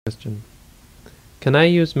Question. Can I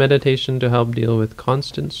use meditation to help deal with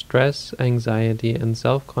constant stress, anxiety, and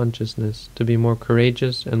self-consciousness to be more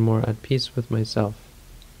courageous and more at peace with myself?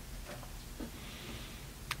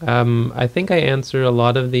 I think I answer a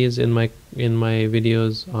lot of these in my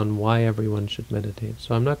videos on why everyone should meditate.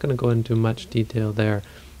 So I'm not going to go into much detail there.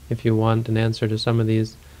 If you want an answer to some of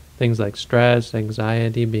these things like stress,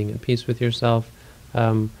 anxiety, being at peace with yourself,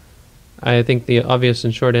 I think the obvious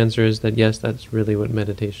and short answer is that yes, that's really what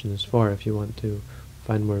meditation is for. If you want to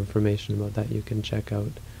find more information about that, you can check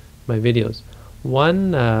out my videos.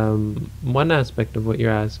 One aspect of what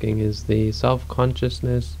you're asking is the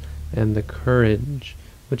self-consciousness and the courage,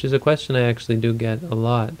 which is a question I actually do get a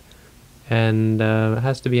lot, and it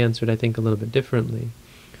has to be answered, I think, a little bit differently,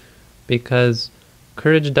 because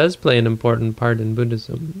courage does play an important part in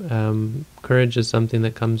Buddhism. Courage is something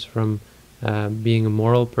that comes from being a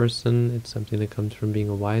moral person. It's something that comes from being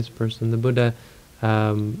a wise person. The Buddha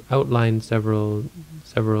outlined several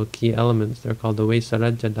key elements. They're called the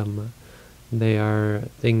Vaisarajya Dhamma. They are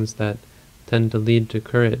things that tend to lead to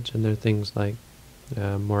courage, and they're things like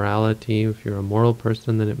morality. If you're a moral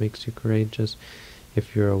person, then it makes you courageous.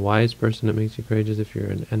 If you're a wise person, it makes you courageous. If you're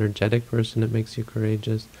an energetic person, it makes you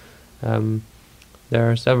courageous. There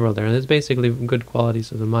are several there, and it's basically good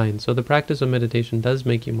qualities of the mind. So the practice of meditation does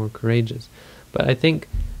make you more courageous. But I think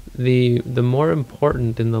the more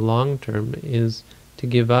important in the long term is to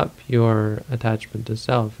give up your attachment to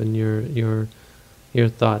self and your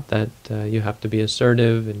thought that you have to be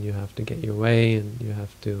assertive and you have to get your way and you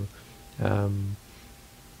have to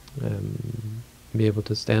be able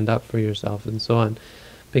to stand up for yourself and so on,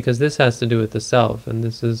 because this has to do with the self, and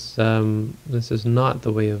this is not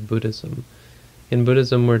the way of Buddhism. In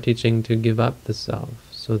Buddhism, we're teaching to give up the self,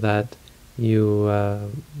 so that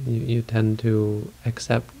you tend to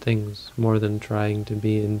accept things more than trying to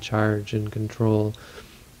be in charge and control,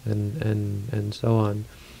 and so on.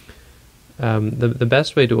 The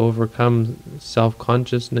best way to overcome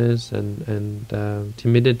self-consciousness and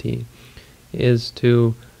timidity is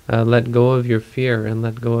to let go of your fear and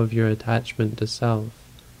let go of your attachment to self.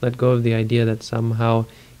 Let go of the idea that somehow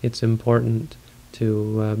it's important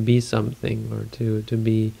to be something, or to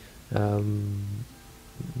be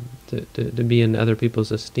to be in other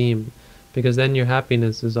people's esteem, because then your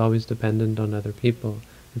happiness is always dependent on other people.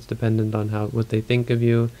 It's dependent on what they think of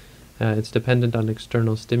you. It's dependent on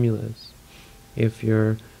external stimulus. If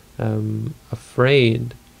you're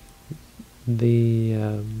afraid, this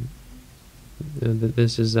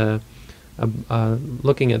is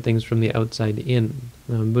looking at things from the outside in.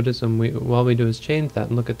 In Buddhism, all we do is change that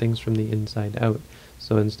and look at things from the inside out.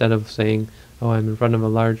 So instead of saying, "Oh, I'm in front of a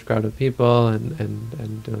large crowd of people and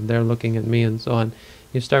they're looking at me," and so on,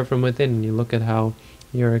 you start from within and you look at how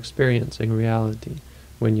you're experiencing reality.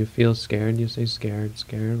 When you feel scared, you say scared,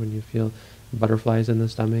 scared. When you feel butterflies in the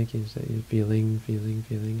stomach, you say feeling, feeling,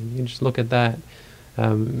 feeling, and you just look at that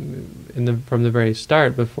from the very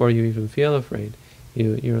start, before you even feel afraid.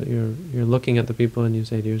 You're looking at the people and you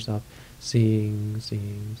say to yourself, seeing,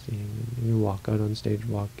 seeing, seeing. And you walk out on stage,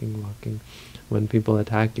 walking, walking. When people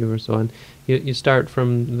attack you or so on, you start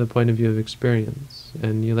from the point of view of experience,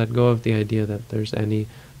 and you let go of the idea that there's any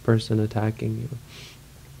person attacking you.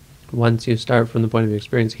 Once you start from the point of view of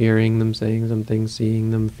experience, hearing them, saying something,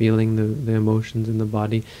 seeing them, feeling the emotions in the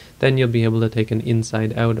body, then you'll be able to take an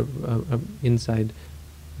inside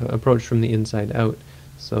approach from the inside out.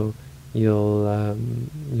 So you'll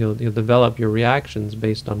develop your reactions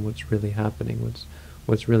based on what's really happening,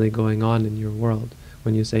 what's really going on in your world.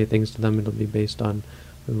 When you say things to them, it'll be based on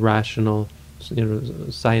rational,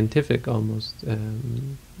 scientific almost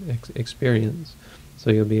experience. So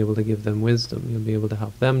you'll be able to give them wisdom. You'll be able to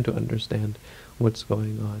help them to understand what's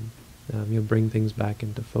going on. You'll bring things back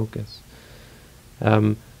into focus.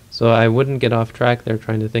 So I wouldn't get off track there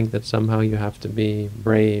trying to think that somehow you have to be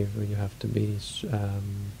brave, or you have to be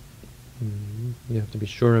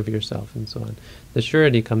sure of yourself and so on. The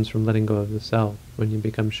surety comes from letting go of the self. When you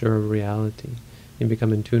become sure of reality, you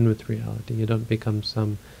become in tune with reality. You don't become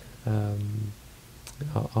some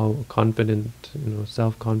all confident,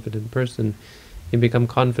 self-confident person. You become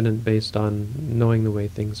confident based on knowing the way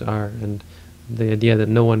things are, and the idea that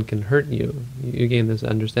no one can hurt you. You gain this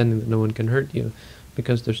understanding that no one can hurt you,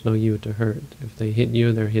 because there's no you to hurt. If they hit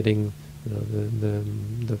you, they're hitting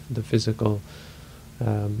the physical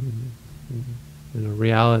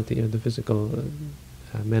reality, or the physical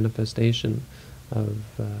manifestation of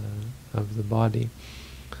the body.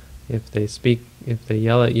 If they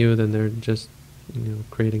yell at you, then they're just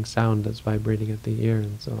creating sound that's vibrating at the ear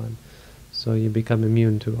and so on. So you become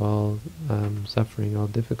immune to all suffering, all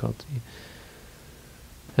difficulty.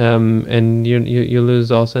 And you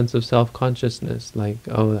lose all sense of self-consciousness, like,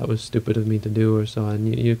 oh, that was stupid of me to do, or so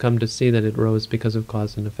on. You come to see that it arose because of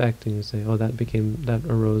cause and effect, and you say, oh, that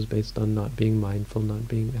arose based on not being mindful,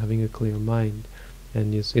 having a clear mind,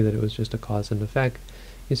 and you see that it was just a cause and effect.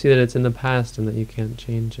 You see that it's in the past and that you can't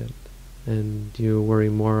change it, and you worry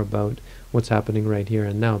more about what's happening right here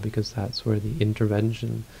and now, because that's where the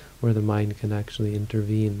intervention, where the mind can actually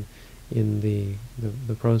intervene in the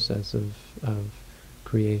process of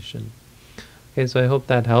creation. Okay, so I hope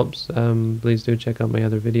that helps. Please do check out my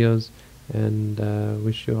other videos, and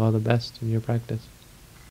wish you all the best in your practice.